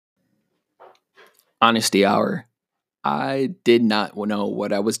honesty hour. I did not know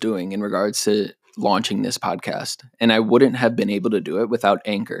what I was doing in regards to launching this podcast, and I wouldn't have been able to do it without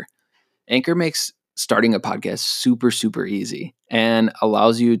Anchor. Anchor makes starting a podcast super, super easy and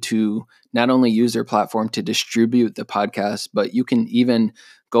allows you to not only use their platform to distribute the podcast, but you can even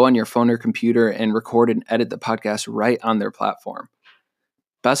go on your phone or computer and record and edit the podcast right on their platform.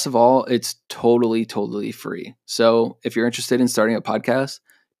 Best of all, it's totally, totally free. So if you're interested in starting a podcast,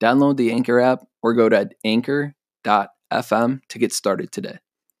 download the Anchor app or go to anchor.fm to get started today.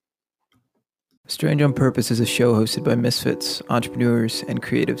 Strange on Purpose is a show hosted by misfits, entrepreneurs, and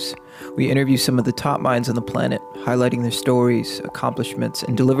creatives. We interview some of the top minds on the planet, highlighting their stories, accomplishments,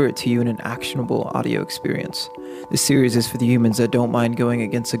 and deliver it to you in an actionable audio experience. This series is for the humans that don't mind going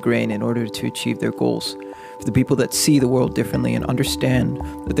against the grain in order to achieve their goals, for the people that see the world differently and understand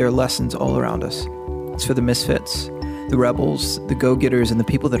that there are lessons all around us. It's for the misfits, the rebels, the go-getters, and the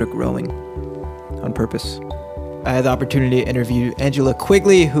people that are growing on purpose. I had the opportunity to interview Angela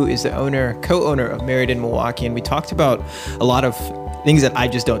Quigley, who is the co-owner of Married in Milwaukee, and we talked about a lot of things that I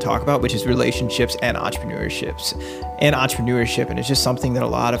just don't talk about, which is relationships and entrepreneurship. And it's just something that a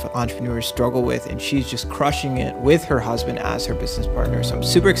lot of entrepreneurs struggle with, and she's just crushing it with her husband as her business partner. So I'm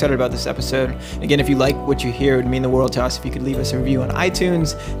super excited about this episode. Again, if you like what you hear, it would mean the world to us if you could leave us a review on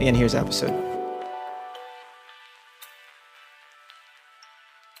iTunes. Again, here's the episode.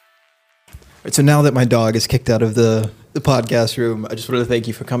 Right, so now that my dog is kicked out of the podcast room, I just wanted to thank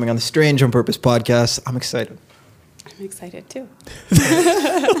you for coming on the Strange on Purpose podcast. I'm excited. I'm excited too.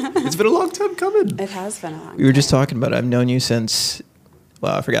 It's been a long time coming. It has been a long time. We were just talking about it. I've known you since,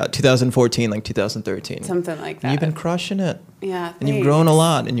 well, I forgot, 2014, like 2013. Something like that. And you've been crushing it. Yeah, thanks. And you've grown a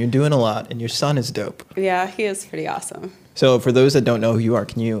lot, and you're doing a lot, and your son is dope. Yeah, he is pretty awesome. So for those that don't know who you are,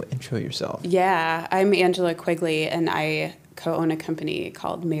 can you intro yourself? Yeah, I'm Angela Quigley, and I co-own a company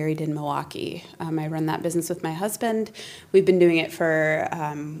called Married in Milwaukee. I run that business with my husband. We've been doing it for,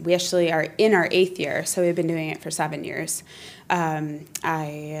 we actually are in our 8th year, so we've been doing it for 7 years.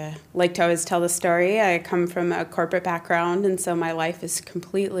 I like to always tell the story. I come from a corporate background, and so my life is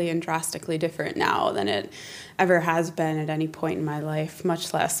completely and drastically different now than it ever has been at any point in my life,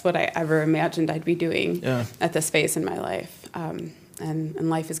 much less what I ever imagined I'd be doing at this phase in my life. And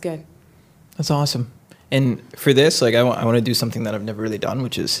life is good. That's awesome. And for this, like, I want to do something that I've never really done,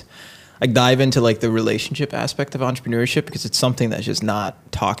 which is like dive into like the relationship aspect of entrepreneurship, because it's something that's just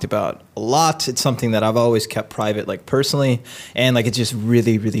not talked about a lot. It's something that I've always kept private, like personally, and like it's just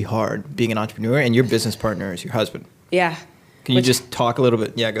really, really hard being an entrepreneur. And your business partner is your husband. Yeah. Can you just talk a little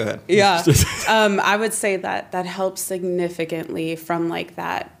bit? Yeah, go ahead. Yeah. I would say that helps significantly from like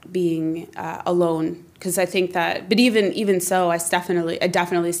that being alone. Because I think that, but even so, I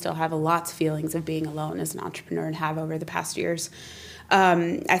definitely still have lots of feelings of being alone as an entrepreneur and have over the past years.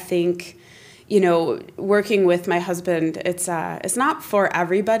 I think, working with my husband, it's not for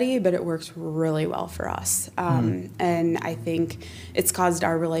everybody, but it works really well for us. And I think it's caused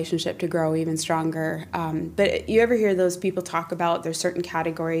our relationship to grow even stronger. But you ever hear those people talk about there's certain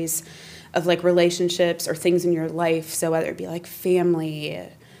categories of like relationships or things in your life. So whether it be like family,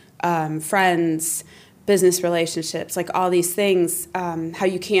 friends, business relationships, like all these things, how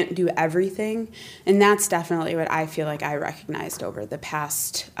you can't do everything. And that's definitely what I feel like I recognized over the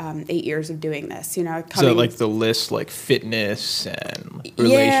past 8 years of doing this, So like the list, like fitness and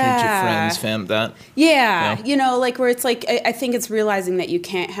relationship, friends, fam, that? Yeah. Like where it's like, I think it's realizing that you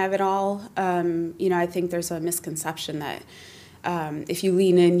can't have it all. I think there's a misconception that if you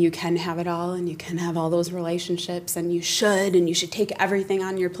lean in, you can have it all, and you can have all those relationships, and you should take everything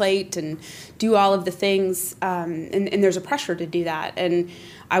on your plate and do all of the things. And there's a pressure to do that. And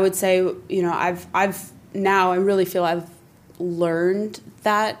I would say, I really feel I've learned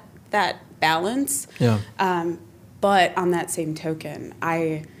that balance. Yeah. But on that same token,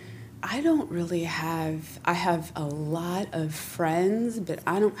 I don't really I have a lot of friends, but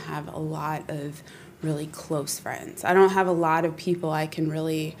I don't have a lot of really close friends. I don't have a lot of people I can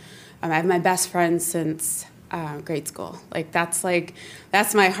really, I have my best friend since grade school. Like that's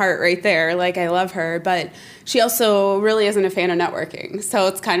my heart right there. Like I love her, but she also really isn't a fan of networking. So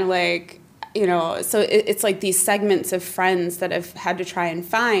it's kind of like, so it's like these segments of friends that I've had to try and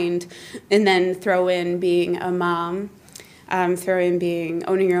find, and then throw in being a mom, throw in being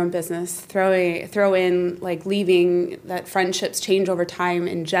owning your own business, throw in like leaving that friendships change over time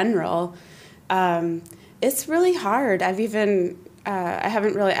in general. It's really hard. I've even I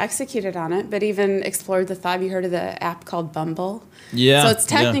haven't really executed on it, but even explored the thought. Have you heard of the app called Bumble? Yeah. So it's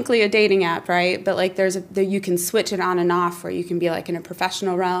technically a dating app, right? But like you can switch it on and off, where you can be like in a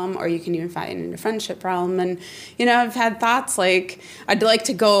professional realm, or you can even find in a friendship realm. And I've had thoughts like I'd like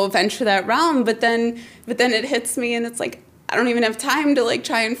to go venture that realm, but then it hits me, and it's like I don't even have time to like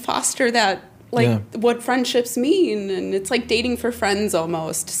try and foster that, like what friendships mean, and it's like dating for friends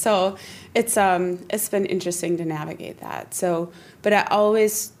almost. So it's been interesting to navigate that. So, but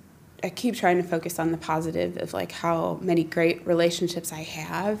I keep trying to focus on the positive of like how many great relationships I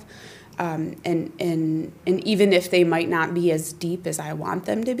have, and even if they might not be as deep as I want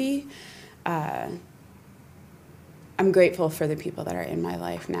them to be, I'm grateful for the people that are in my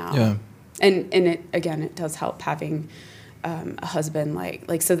life now. Yeah. And it does help having a husband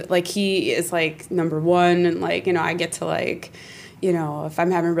like he is like number one, and like I get to like if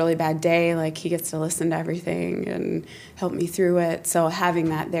I'm having a really bad day, like he gets to listen to everything and help me through it. So having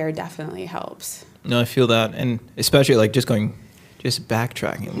that there definitely helps. No, I feel that, and especially like just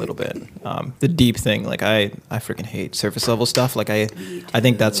backtracking a little bit, the deep thing. Like I freaking hate surface level stuff. Like I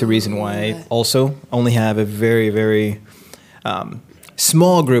think that's the reason why I also only have a very, very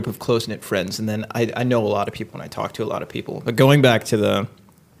small group of close-knit friends, and then I know a lot of people and I talk to a lot of people. But going back to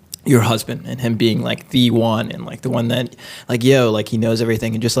your husband and him being like the one, and like the one that like like he knows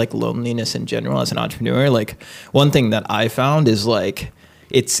everything, and just like loneliness in general as an entrepreneur, like one thing that I found is like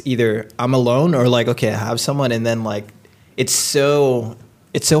it's either I'm alone or like okay I have someone, and then like it's so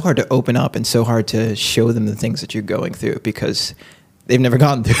hard to open up and so hard to show them the things that you're going through because they've never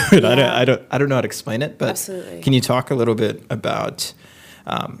gone through it. Yeah. I don't know how to explain it, but absolutely. Can you talk a little bit about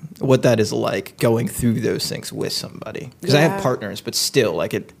what that is like going through those things with somebody? Because I have partners, but still,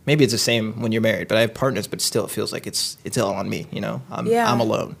 like maybe it's the same when you're married, but I have partners, but still it feels like it's all on me. I'm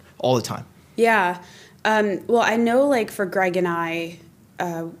alone all the time. Yeah. Well, I know like for Greg and I,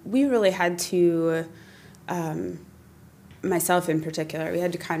 we really had to, myself in particular, we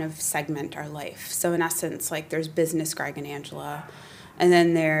had to kind of segment our life. So in essence, like there's business Greg and Angela, and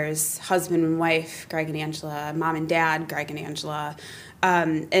then there's husband and wife Greg and Angela, mom and dad Greg and Angela.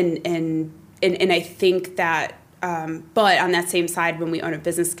 And I think that, but on that same side, when we own a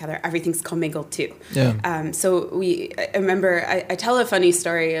business together, everything's commingled too. Yeah. So I remember, I tell a funny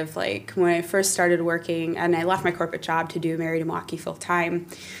story of like when I first started working and I left my corporate job to do Married in Milwaukee full time.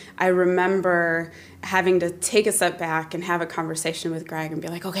 I remember having to take a step back and have a conversation with Greg and be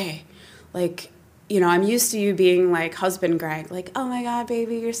like, okay, like, I'm used to you being like husband Greg, like, oh my God,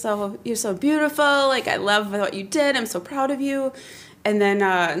 baby, you're so beautiful. Like, I love what you did. I'm so proud of you. And then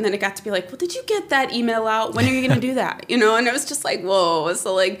it got to be like, well, did you get that email out? When are you going to do that? And it was just like, whoa.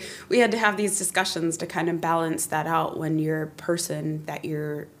 So like we had to have these discussions to kind of balance that out when your person that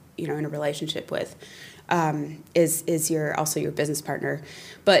you're, in a relationship with is also your business partner.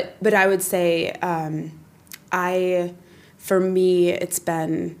 But I would say for me, it's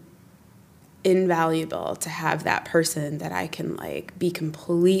been invaluable to have that person that I can like be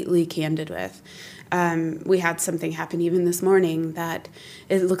completely candid with. We had something happen even this morning that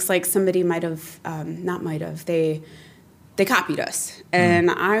it looks like somebody they copied us, and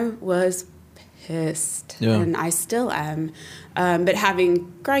I was pissed, and I still am. But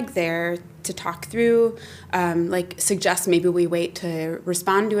having Greg there to talk through, suggest maybe we wait to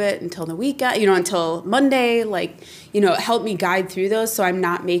respond to it until the weekend, until Monday, help me guide through those so I'm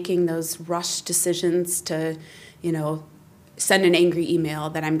not making those rushed decisions to, send an angry email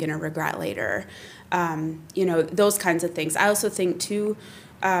that I'm going to regret later. Those kinds of things. I also think too,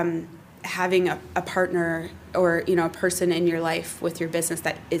 having a partner or, a person in your life with your business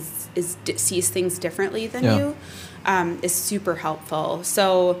that sees things differently than you, is super helpful.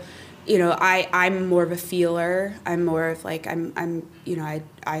 So, I'm more of a feeler. I'm more of like, I'm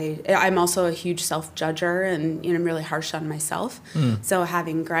also a huge self-judger, and, I'm really harsh on myself. So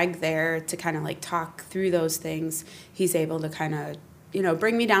having Greg there to kind of like talk through those things, he's able to kind of,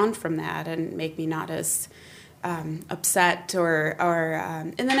 bring me down from that and make me not as upset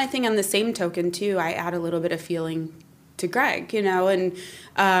and then I think on the same token too, I add a little bit of feeling to Greg, and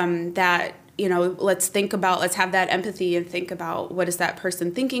that, let's have that empathy and think about what is that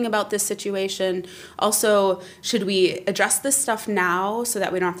person thinking about this situation. Also, should we address this stuff now so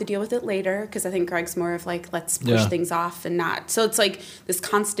that we don't have to deal with it later? Because I think Greg's more of like, let's push things off and not. So it's like this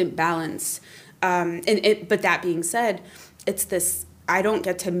constant balance. But that being said, it's this, I don't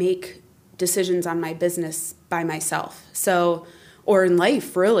get to make decisions on my business by myself. So, or in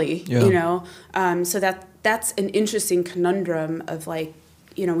life really, so that's an interesting conundrum of like,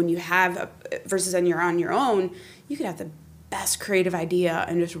 when you have versus when you're on your own, you could have the best creative idea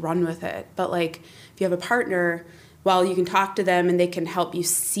and just run with it. But like if you have a partner, while you can talk to them and they can help you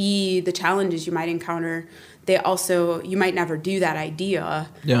see the challenges you might encounter, you might never do that idea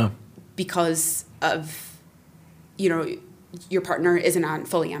because of, your partner isn't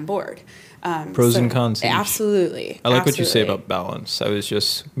fully on board. Pros and cons. Absolutely. I like what you say about balance.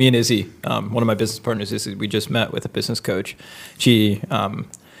 Me and Izzy, one of my business partners, Izzy, we just met with a business coach. She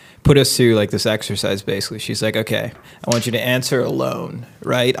put us through like this exercise. Basically, she's like, okay, I want you to answer alone,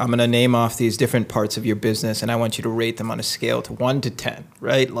 right? I'm going to name off these different parts of your business and I want you to rate them on a scale to 1 to 10,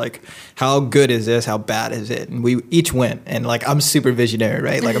 right? Like, how good is this? How bad is it? And we each went, and like, I'm super visionary,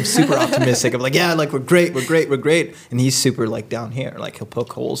 right? Like, I'm super optimistic. I'm like, yeah, like we're great. And he's super like down here, like he'll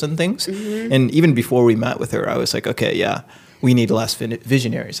poke holes in things. Mm-hmm. And even before we met with her, I was like, okay, yeah, we need less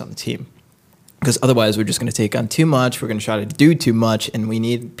visionaries on the team. Because otherwise we're just going to take on too much. We're going to try to do too much. And we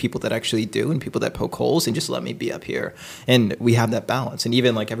need people that actually do and people that poke holes and just let me be up here. And we have that balance. And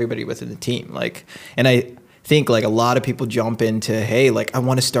even like everybody within the team. Like, and I think like a lot of people jump into, hey, like I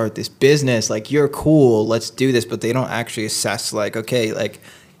want to start this business. Like you're cool. Let's do this. But they don't actually assess like, okay, like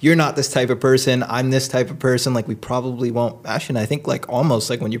you're not this type of person. I'm this type of person. Like we probably won't mesh. And I think like almost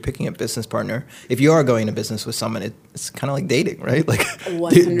like when you're picking a business partner, if you are going into business with someone, it's kind of like dating, right? Like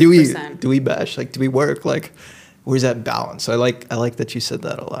 100%. do we mesh? Like do we work? Like where's that balance? So I like that you said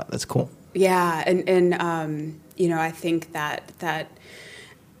that a lot. That's cool. Yeah, and I think that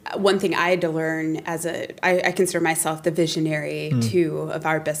one thing I had to learn I consider myself the visionary too of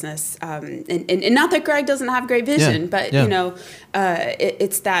our business, and not that Greg doesn't have great vision, but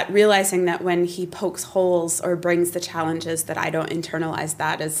it's that realizing that when he pokes holes or brings the challenges, that I don't internalize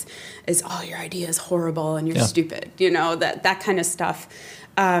that as oh, your idea is horrible and you're stupid, that kind of stuff,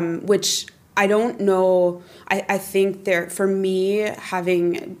 which I don't know. I think for me,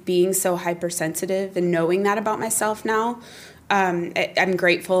 being so hypersensitive and knowing that about myself now, I'm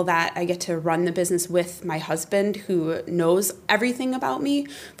grateful that I get to run the business with my husband who knows everything about me,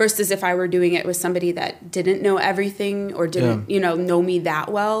 versus if I were doing it with somebody that didn't know everything or didn't, know me that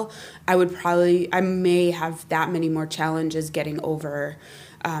well, I may have that many more challenges getting over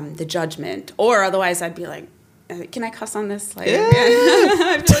the judgment, or otherwise I'd be like, can I cuss on this? Like,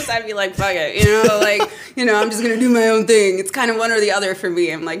 I feel like I'd be like, fuck it, I'm just going to do my own thing. It's kind of one or the other for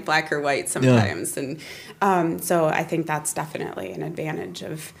me. I'm like black or white sometimes. And so I think that's definitely an advantage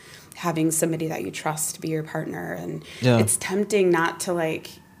of having somebody that you trust to be your partner. And it's tempting not to like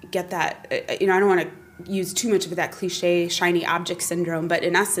get that, I don't want to use too much of that cliche shiny object syndrome, but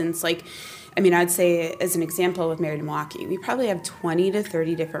in essence, like, I'd say as an example with Married to Milwaukee, we probably have 20 to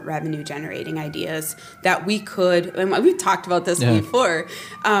 30 different revenue generating ideas that we could, and we've talked about this before,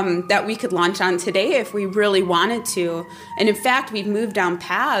 that we could launch on today if we really wanted to. And in fact, we've moved down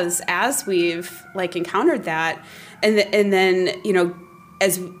paths as we've like encountered that. And then,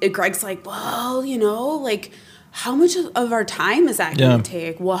 as Greg's like, well, like, how much of our time is that going to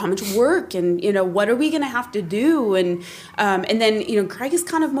take? Well, how much work and, what are we going to have to do? And then, Greg is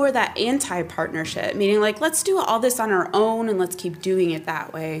kind of more that anti-partnership, meaning like, let's do all this on our own and let's keep doing it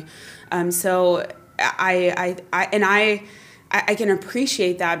that way. So I can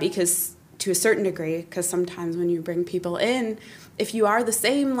appreciate that, because to a certain degree, because sometimes when you bring people in, if you are the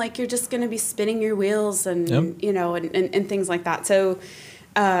same, like you're just going to be spinning your wheels and, and things like that. So,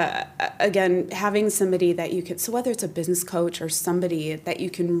 again, having somebody that you can, so whether it's a business coach or somebody that you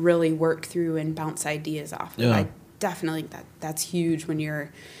can really work through and bounce ideas off of, I definitely think that's huge when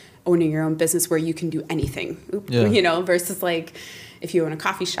you're owning your own business where you can do anything, versus like if you own a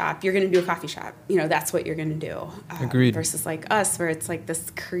coffee shop, you're going to do a coffee shop, that's what you're going to do. Agreed. Versus like us, where it's like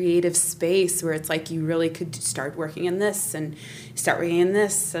this creative space where it's like you really could start working in this and start working in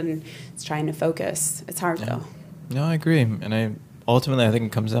this, and it's trying to focus. It's hard though. No, I agree. And ultimately, I think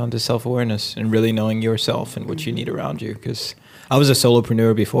it comes down to self-awareness and really knowing yourself and what you need around you. Because I was a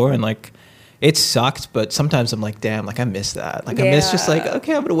solopreneur before, and like it sucked, but sometimes I'm like, damn, like I miss that. Like I miss just like,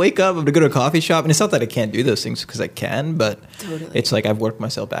 okay, I'm going to wake up, I'm going to go to a coffee shop. And it's not that I can't do those things, because I can, but it's like I've worked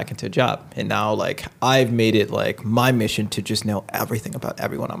myself back into a job. And now like I've made it like my mission to just know everything about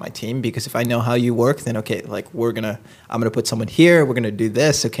everyone on my team, because if I know how you work, then okay, like I'm going to put someone here, we're going to do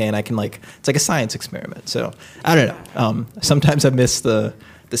this. Okay. And I can like, it's like a science experiment. So I don't know. Sometimes I miss the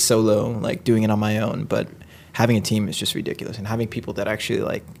solo, like doing it on my own, but having a team is just ridiculous. And having people that actually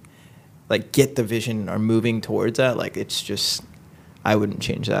like get the vision or moving towards that, like it's just, I wouldn't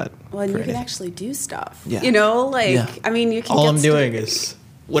change that. Well, and you can actually do stuff, you can all I'm doing is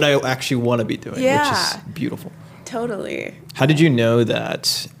what I actually want to be doing, which is beautiful. Totally. How did you know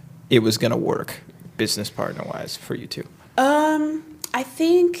that it was going to work business partner wise for you two? I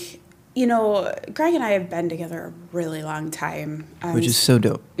think you know, Greg and I have been together a really long time. Which is so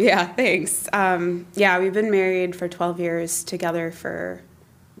dope. Yeah, thanks. Yeah, we've been married for 12 years, together for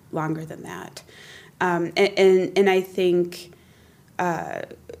longer than that. And I think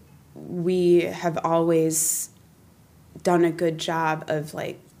we have always done a good job of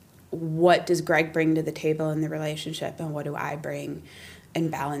like, what does Greg bring to the table in the relationship and what do I bring, and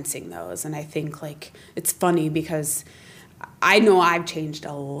balancing those. And I think like it's funny because I know I've changed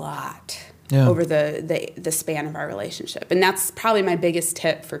a lot over the span of our relationship. And that's probably my biggest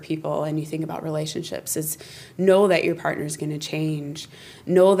tip for people. And you think about relationships is know that your partner's going to change,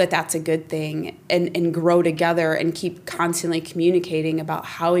 know that that's a good thing, and grow together and keep constantly communicating about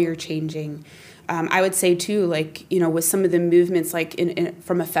how you're changing. I would say too, like, you know, with some of the movements, like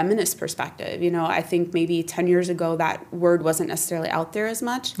from a feminist perspective, you know, I think maybe 10 years ago that word wasn't necessarily out there as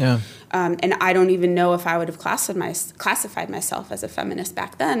much. Yeah. And I don't even know if I would have classified myself as a feminist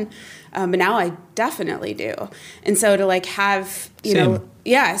back then. But now I definitely do. And so to like have, you know,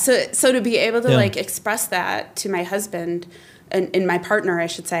 yeah. So to be able to like express that to my husband and my partner, I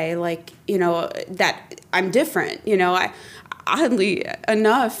should say, like, you know, that I'm different, you know, oddly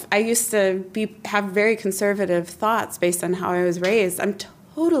enough, I used to have very conservative thoughts based on how I was raised. I'm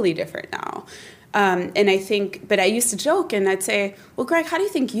totally different now. And I think, but I used to joke and I'd say, well, Greg, how do you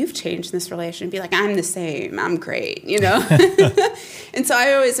think you've changed in this relation? Be like, I'm the same. I'm great, you know? And so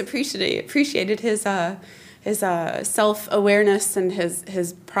I always appreciated his self-awareness and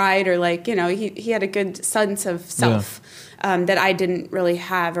his pride, or like, you know, he had a good sense of self that I didn't really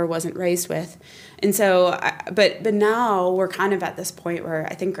have or wasn't raised with. And so, but now we're kind of at this point where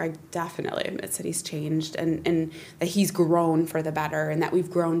I think Greg definitely admits that he's changed and that he's grown for the better, and that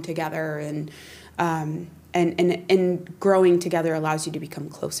we've grown together, and growing together allows you to become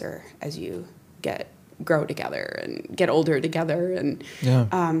closer as you grow together and get older together. And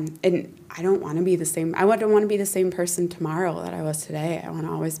and I don't want to be the same. I don't want to be the same person tomorrow that I was today. I want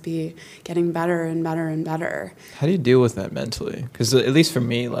to always be getting better and better and better. How do you deal with that mentally? Because at least for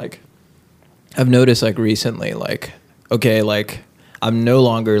me, like, I've noticed like recently, like, okay, like I'm no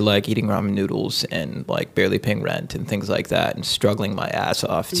longer like eating ramen noodles and like barely paying rent and things like that and struggling my ass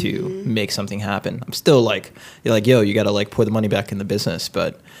off to make something happen. I'm still like, you're like, yo, you got to like pour the money back in the business.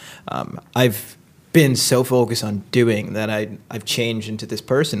 But I've been so focused on doing that I've changed into this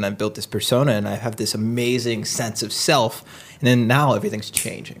person. I've built this persona and I have this amazing sense of self. And then now everything's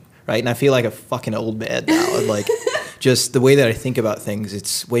changing, right? And I feel like a fucking old man now. Like, just the way that I think about things,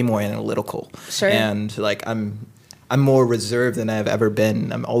 it's way more analytical. Sure. And like I'm more reserved than I've ever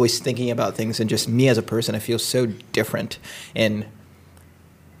been. I'm always thinking about things, and just me as a person, I feel so different. And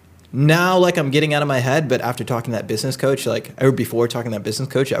now, like, I'm getting out of my head, but after talking to that business coach, like, or before talking to that business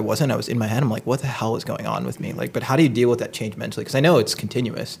coach, I was in my head. I'm like, what the hell is going on with me? Like, but how do you deal with that change mentally? Because I know it's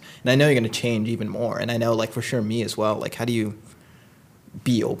continuous, and I know you're going to change even more. And I know, like, for sure, me as well. Like, how do you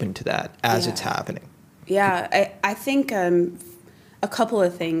be open to that as it's happening? Yeah, I think a couple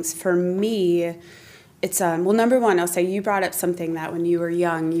of things. For me, it's, well, number one, I'll say you brought up something that when you were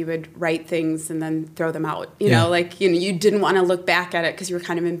young, you would write things and then throw them out. You know, like, you know, you didn't want to look back at it because you were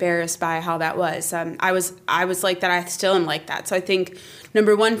kind of embarrassed by how that was. I was like that. I still am like that. So I think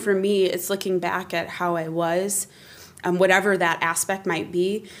number one for me, it's looking back at how I was, whatever that aspect might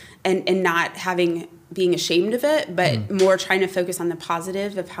be, and not being ashamed of it, but more trying to focus on the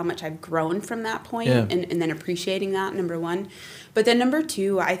positive of how much I've grown from that point, and then appreciating that, number one. But then number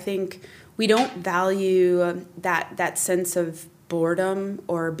two, I think we don't value that sense of boredom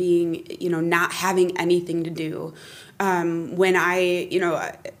or being, you know, not having anything to do. When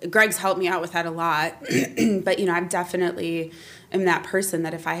Greg's helped me out with that a lot, but, you know, I definitely am that person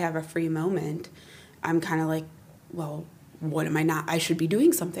that if I have a free moment, I'm kind of like, well, what am I not? I should be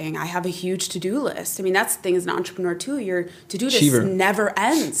doing something. I have a huge to-do list. I mean, that's the thing as an entrepreneur too. Your to-do list never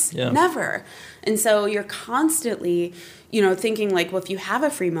ends, never. And so you're constantly, you know, thinking like, well, if you have a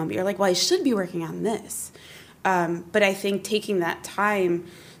free moment, you're like, well, I should be working on this. But I think taking that time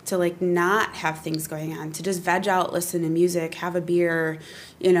to like not have things going on, to just veg out, listen to music, have a beer,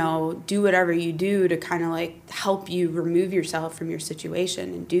 you know, do whatever you do to kind of like help you remove yourself from your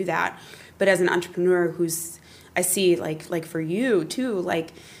situation and do that. But as an entrepreneur I see like for you too,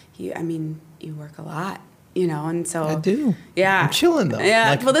 like you work a lot, you know, and so I do. Yeah. I'm chilling though. Yeah.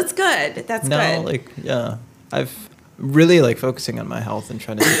 Like, well, that's good. That's good. I've really like focusing on my health and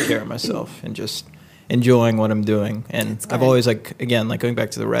trying to take care of myself and just enjoying what I'm doing. And I've always like, again, like going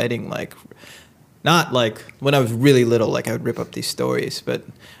back to the writing, like not like when I was really little, like I would rip up these stories, but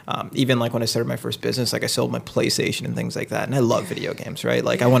even like when I started my first business, like I sold my PlayStation and things like that. And I love video games, right?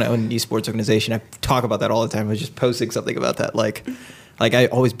 Like I want to own an esports organization. I talk about that all the time. I was just posting something about that. Like like I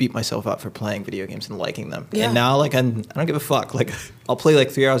always beat myself up for playing video games and liking them. Yeah. And now like I don't give a fuck. Like I'll play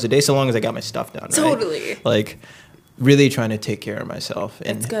like 3 hours a day so long as I got my stuff done. Right? Totally. Like really trying to take care of myself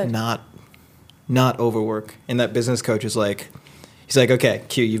and That's good. not overwork. And that business coach is like, he's like, okay,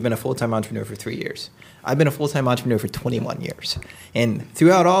 Q, you've been a full-time entrepreneur for 3 years. I've been a full-time entrepreneur for 21 years. And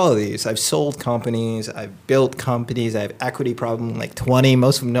throughout all of these, I've sold companies, I've built companies, I have equity problem like 20.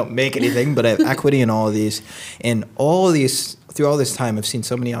 Most of them don't make anything, but I have equity in all of these. And all of these, through all this time, I've seen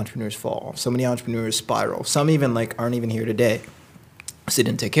so many entrepreneurs fall, so many entrepreneurs spiral. Some even like aren't even here today because they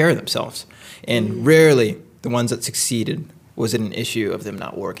didn't take care of themselves. And rarely the ones that succeeded was it an issue of them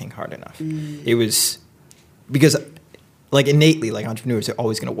not working hard enough. It was because like innately, like entrepreneurs are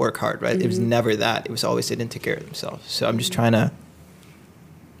always going to work hard, right? It was never that. It was always they didn't take care of themselves. So I'm just trying to,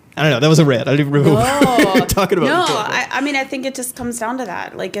 I don't know. That was a rant. I don't even remember what we were talking about. No, I mean, I think it just comes down to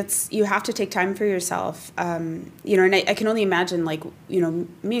that. Like you have to take time for yourself. You know, and I can only imagine like, you know,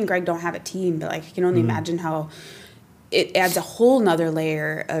 me and Greg don't have a team, but like I can only imagine how it adds a whole nother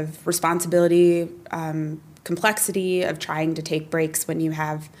layer of responsibility, complexity of trying to take breaks when you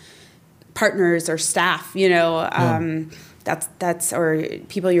have partners or staff, you know, that's or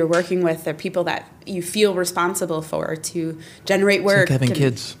people you're working with or people that you feel responsible for to generate work. It's like having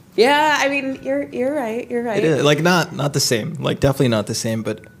kids. Yeah, I mean, you're right. You're right. It is. Like not the same. Like definitely not the same,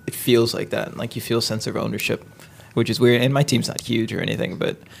 but it feels like that. Like you feel a sense of ownership, which is weird. And my team's not huge or anything,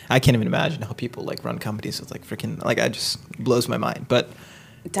 but I can't even imagine how people like run companies with like freaking like I just blows my mind. But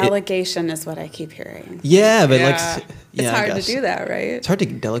delegation is what I keep hearing. Yeah, but like it's hard to do that, right? It's hard to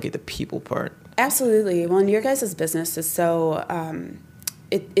delegate the people part. Absolutely. Well, and your guys' business is so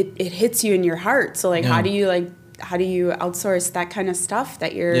it hits you in your heart. So like how do you outsource that kind of stuff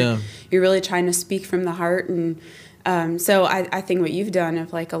that you're really trying to speak from the heart? And so I think what you've done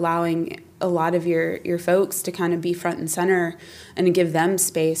of like allowing a lot of your folks to kind of be front and center and give them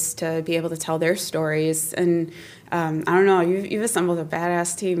space to be able to tell their stories. And I don't know, you've assembled a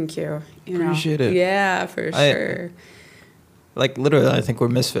badass team, Q. You know? Appreciate it. Yeah, for sure. Like literally, I think we're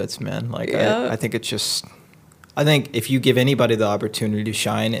misfits, man. Like I think it's just, I think if you give anybody the opportunity to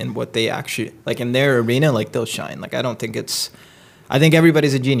shine in what they actually like in their arena, like they'll shine. Like I don't think I think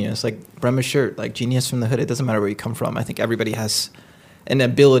everybody's a genius. Like Brema's shirt, like genius from the hood. It doesn't matter where you come from. I think everybody has an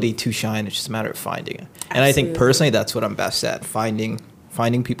ability to shine. It's just a matter of finding it. Absolutely. And I think personally, that's what I'm best at: finding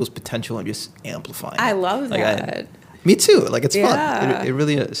people's potential and just amplifying. I love that. Me too. Like it's fun. It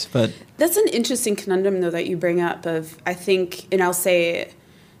really is. But that's an interesting conundrum though that you bring up of, I think, and I'll say,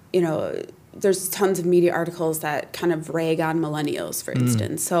 you know, there's tons of media articles that kind of rag on millennials, for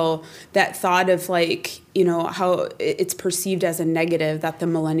instance. So that thought of like, you know, how it's perceived as a negative that the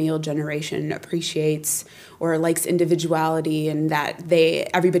millennial generation appreciates or likes individuality and that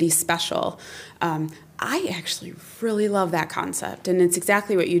everybody's special. I actually really love that concept. And it's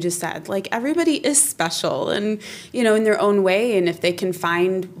exactly what you just said. Like everybody is special and, you know, in their own way. And if they can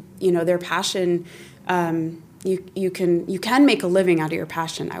find, you know, their passion, you can make a living out of your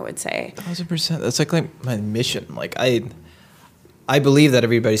passion, I would say. 1,000%. That's like my mission. Like I believe that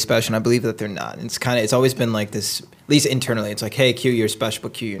everybody's special and I believe that they're not. And it's always been like this, at least internally, it's like, hey, Q, you're special,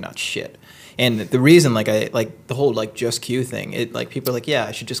 but Q, you're not shit. And the reason, like, I like the whole like just Q thing, it like people are like, yeah,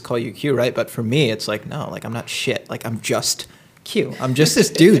 I should just call you Q, right? But for me, it's like, no, like I'm not shit. Like I'm just Q. I'm just this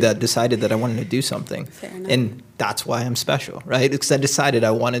dude that decided that I wanted to do something. Fair enough. And that's why I'm special, right? Because I decided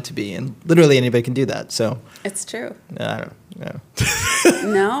I wanted to be. And literally anybody can do that. So it's true. I don't know.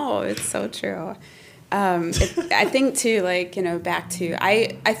 No, it's so true. I think too, like, you know, back to,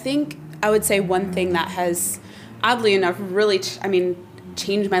 I think I would say one thing that has, oddly enough, really,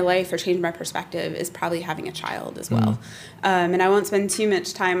 changed my life or changed my perspective is probably having a child as well. And I won't spend too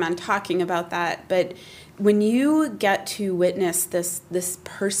much time on talking about that, but when you get to witness this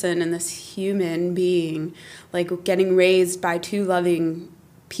person and this human being, like getting raised by two loving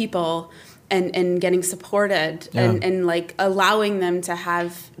people and getting supported and like allowing them to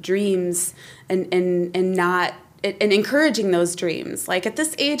have dreams and not and encouraging those dreams. Like at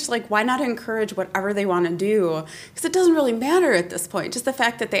this age, like why not encourage whatever they want to do? Because it doesn't really matter at this point. Just the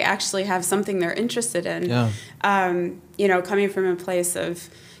fact that they actually have something they're interested in. You know, coming from a place of,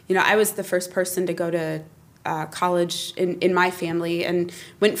 you know, I was the first person to go to college in my family and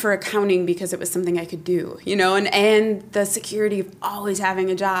went for accounting because it was something I could do, you know, and the security of always having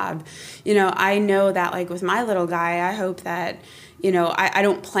a job. You know, I know that like with my little guy, I hope that, you know, I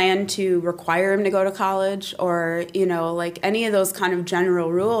don't plan to require him to go to college or, you know, like any of those kind of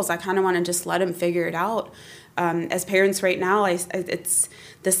general rules. I kind of want to just let him figure it out. As parents right now, it's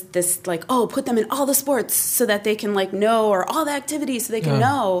this like, oh, put them in all the sports so that they can like know, or all the activities so they can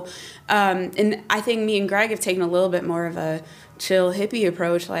know. And I think me and Greg have taken a little bit more of a chill hippie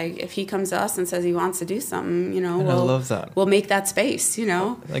approach. Like, if he comes to us and says he wants to do something, you know, I love that. We'll make that space, you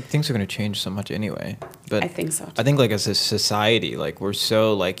know. Like, things are going to change so much anyway. But I think so too. I think like as a society, like we're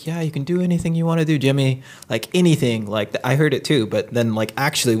so like, yeah, you can do anything you want to do, Jimmy. Like anything. Like I heard it too. But then like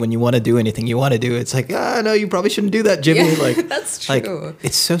actually when you want to do anything you want to do, it's like, no, you probably shouldn't do that, Jimmy. Yeah, like that's true. Like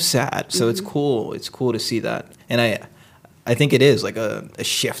it's so sad. So it's cool. It's cool to see that. And I think it is like a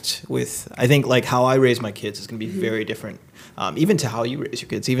shift with, I think like how I raise my kids is going to be very different. Even to how you raise your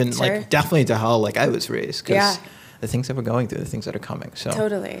kids, even like definitely to how like I was raised, because the things that we're going through, the things that are coming. So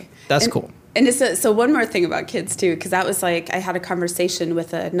totally, that's cool. And it's so one more thing about kids too, because that was like I had a conversation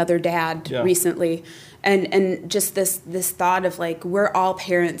with another dad recently, and just this thought of like we're all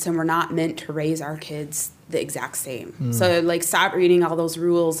parents and we're not meant to raise our kids the exact same. So like stop reading all those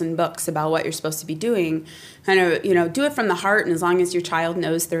rules and books about what you're supposed to be doing. Kind of, you know, do it from the heart, and as long as your child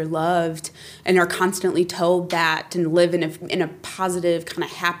knows they're loved and are constantly told that and live in a positive kind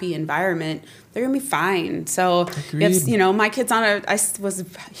of happy environment, they're gonna be fine. So if, you know, my kid's I was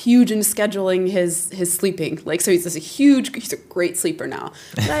huge into scheduling his sleeping. Like, so he's a great sleeper now.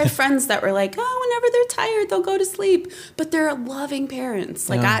 But I have friends that were like, oh, whenever they're tired, they'll go to sleep. But they're loving parents.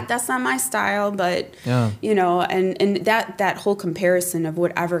 Like that's not my style, but you know, and that whole comparison of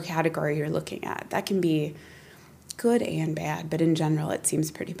whatever category you're looking at, that can be good and bad, but in general it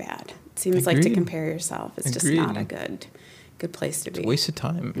seems pretty bad. It seems like to compare yourself, it's just not a good place to be. It's a waste of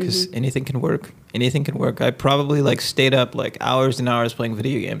time, because anything can work. I probably like stayed up like hours and hours playing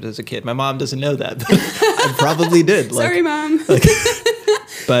video games as a kid. My mom doesn't know that, but I probably did. Like, sorry, Mom. Like,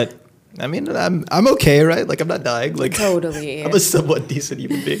 but I mean, I'm okay, right? Like, I'm not dying. Like, totally. I'm a somewhat decent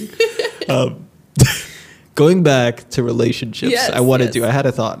human being. Going back to relationships, I had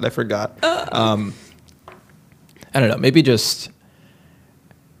a thought and I forgot. I don't know, maybe just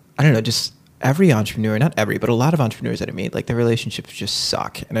every entrepreneur, not every, but a lot of entrepreneurs that I meet, like their relationships just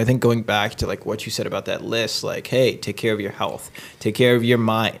suck. And I think going back to like what you said about that list, like, hey, take care of your health, take care of your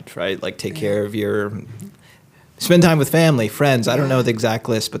mind, right? Like take care of spend time with family, friends. I don't know the exact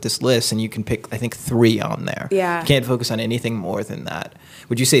list, but this list, and you can pick, I think, 3 on there. Yeah. You can't focus on anything more than that.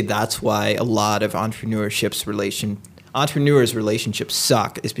 Would you say that's why a lot of entrepreneurs' relationships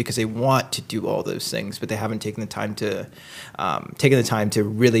suck, is because they want to do all those things, but they haven't taken the time to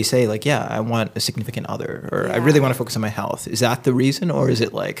really say like, yeah, I want a significant other, or I really want to focus on my health. Is that the reason, or is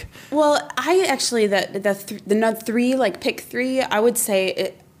it like? Well, I actually the 3, like pick 3. I would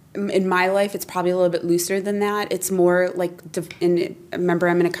say in my life, it's probably a little bit looser than that. It's more like, remember,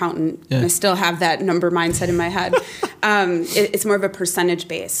 I'm an accountant, and I still have that number mindset in my head. It's more of a percentage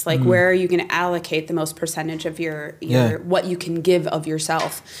base. Like, where are you going to allocate the most percentage of your what you can give of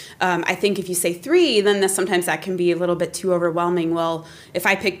yourself? I think if you say 3, then sometimes that can be a little bit too overwhelming. Well, if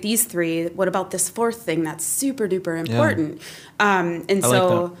I pick these 3, what about this 4th thing that's super duper important?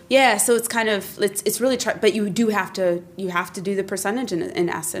 So it's kind of it's really but you have to do the percentage in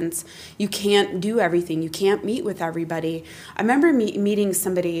essence. You can't do everything. You can't meet with everybody. I remember meeting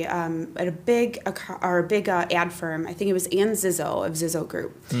somebody at a big ad firm. I think it was Ann Zizzo of Zizzo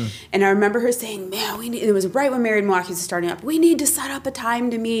Group, and I remember her saying, "Man, it was right when Married Milwaukee was starting up. We need to set up a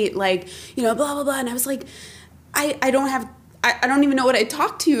time to meet, like, you know, blah blah blah." And I was like, I don't even know what I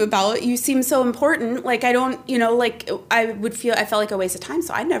talked to you about. You seem so important. Like, I don't, you know, like I felt like a waste of time.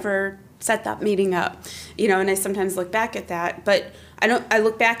 So I never set that meeting up, you know, and I sometimes look back at that, but I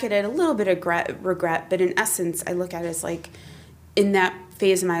look back at it a little bit of regret, but in essence, I look at it as like, in that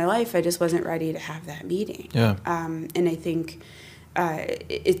phase of my life, I just wasn't ready to have that meeting. Yeah. And I think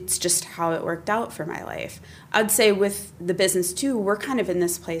it's just how it worked out for my life. I'd say with the business too, we're kind of in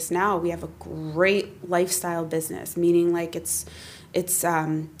this place now. We have a great lifestyle business, meaning like it's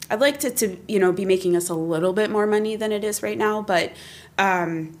I'd like to you know, be making us a little bit more money than it is right now, but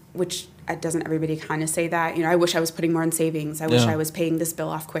which doesn't everybody kind of say that? You know, I wish I was putting more in savings. I wish I was paying this bill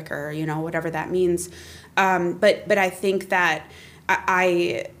off quicker, you know, whatever that means. But I think that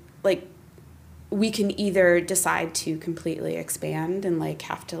I like, we can either decide to completely expand and like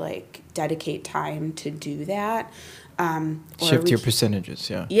have to like dedicate time to do that. Shift your percentages,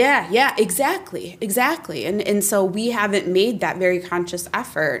 Yeah, exactly. And so we haven't made that very conscious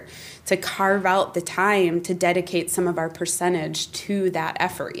effort to carve out the time to dedicate some of our percentage to that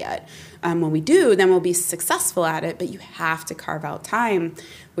effort yet. When we do, then we'll be successful at it, but you have to carve out time,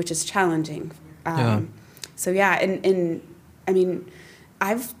 which is challenging. So and I mean,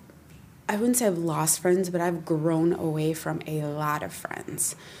 I wouldn't say I've lost friends, but I've grown away from a lot of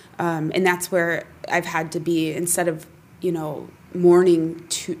friends. And that's where I've had to be, instead of, you know, mourning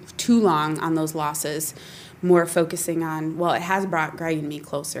too long on those losses, more focusing on, well, it has brought Greg and me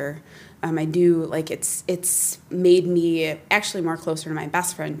closer. I do, like, it's made me actually more closer to my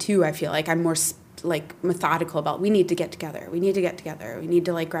best friend, too. I feel like I'm more, like, methodical about, we need to get together. We need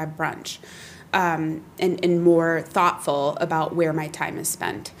to, like, grab brunch. And more thoughtful about where my time is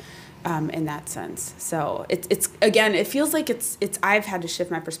spent in that sense. So it's again, it feels like it's I've had to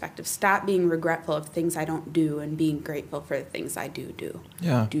shift my perspective. Stop being regretful of things I don't do and being grateful for the things I do.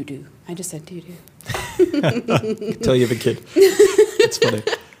 Yeah. Do. I just said do. I can tell you have a kid. It's funny.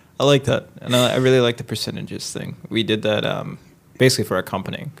 I like that. And I really like the percentages thing. We did that basically for our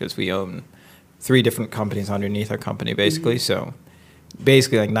company because we own 3 different companies underneath our company, basically. Mm-hmm. So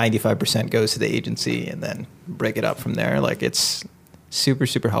basically like 95% goes to the agency and then break it up from there. Like it's super,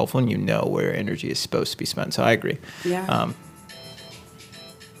 super helpful and you know where energy is supposed to be spent. So I agree. Yeah.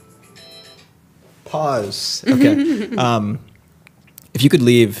 Pause. Okay. If you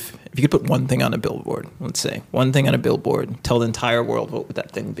could put one thing on a billboard, let's say, one thing on a billboard, tell the entire world, what would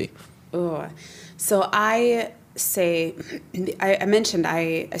that thing be? Oh, so I say, I mentioned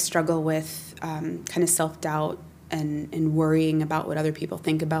I struggle with kind of self-doubt and worrying about what other people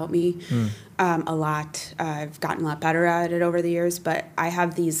think about me a lot. I've gotten a lot better at it over the years, but I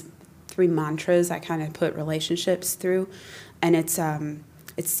have these 3 mantras I kind of put relationships through, and it's and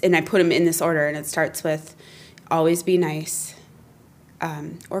I put them in this order, and it starts with always be nice,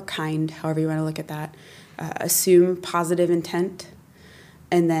 or kind, however you want to look at that. Assume positive intent,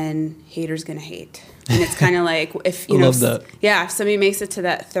 and then haters gonna hate. And it's kind of like if you I know, love that. Yeah, if somebody makes it to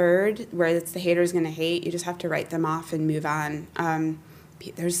that 3rd where it's the haters gonna hate, you just have to write them off and move on.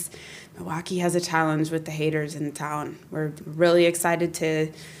 Milwaukee has a challenge with the haters in town. We're really excited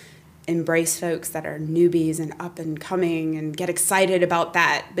to embrace folks that are newbies and up and coming and get excited about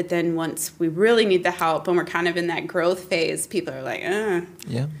that. But then once we really need the help and we're kind of in that growth phase, people are like,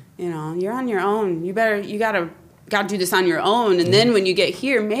 yeah, you know, you're on your own. You gotta do this on your own. And then when you get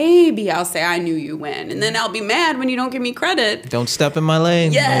here, maybe I'll say I knew you when. And then I'll be mad when you don't give me credit. Don't step in my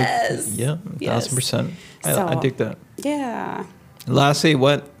lane. Yes. Like, yeah, 1,000%. I dig that. Yeah. Lastly,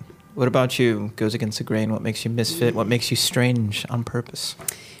 what about you goes against the grain? What makes you misfit? What makes you strange on purpose?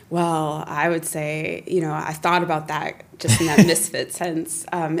 Well, I would say, you know, I thought about that just in that misfit sense.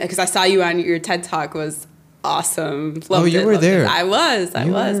 Because I saw you on your TED Talk was awesome. Loved you were there. I was. I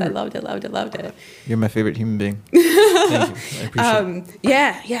loved it. You're my favorite human being. Thank you. I appreciate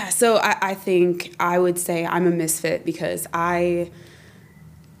it. Yeah. So I think I would say I'm a misfit because I've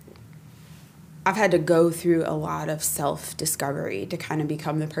had to go through a lot of self-discovery to kind of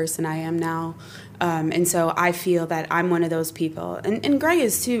become the person I am now. And so I feel that I'm one of those people. And Greg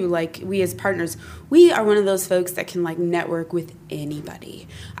is too. Like, we as partners, we are one of those folks that can, like, network with anybody.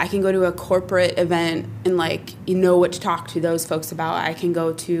 I can go to a corporate event and, like, you know what to talk to those folks about. I can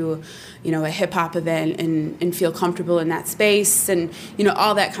go to, you know, a hip-hop event and feel comfortable in that space and, you know,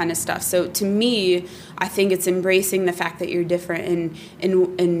 all that kind of stuff. So to me, I think it's embracing the fact that you're different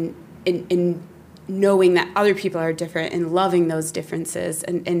and knowing that other people are different and loving those differences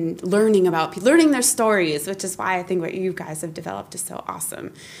and learning their stories, which is why I think what you guys have developed is so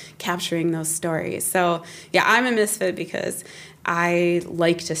awesome, capturing those stories. So yeah, I'm a misfit because I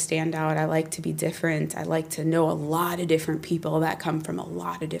like to stand out. I like to be different. I like to know a lot of different people that come from a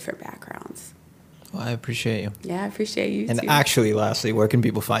lot of different backgrounds. Well, I appreciate you. Yeah, I appreciate you and too. Actually, lastly, where can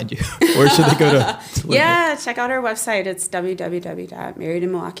people find you? Where should they go to Yeah, check out our website. It's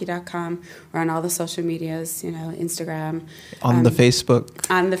www.marriedinmilwaukee.com. We're on all the social medias, you know, Instagram. On the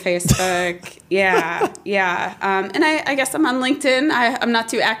Facebook. On the Facebook. Yeah. And I guess I'm on LinkedIn. I'm not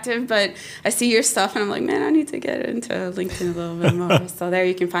too active, but I see your stuff and I'm like, man, I need to get into LinkedIn a little bit more. So there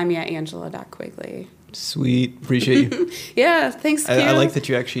you can find me at angela.quigley. Sweet. Appreciate you. Yeah, thanks, Q. I like that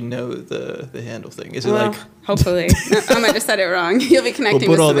you actually know the handle thing. Is it like... Hopefully. I might have said it wrong. You'll be connecting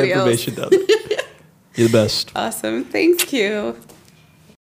with somebody else. We'll put all the information down. You're the best. Awesome. Thanks, Q.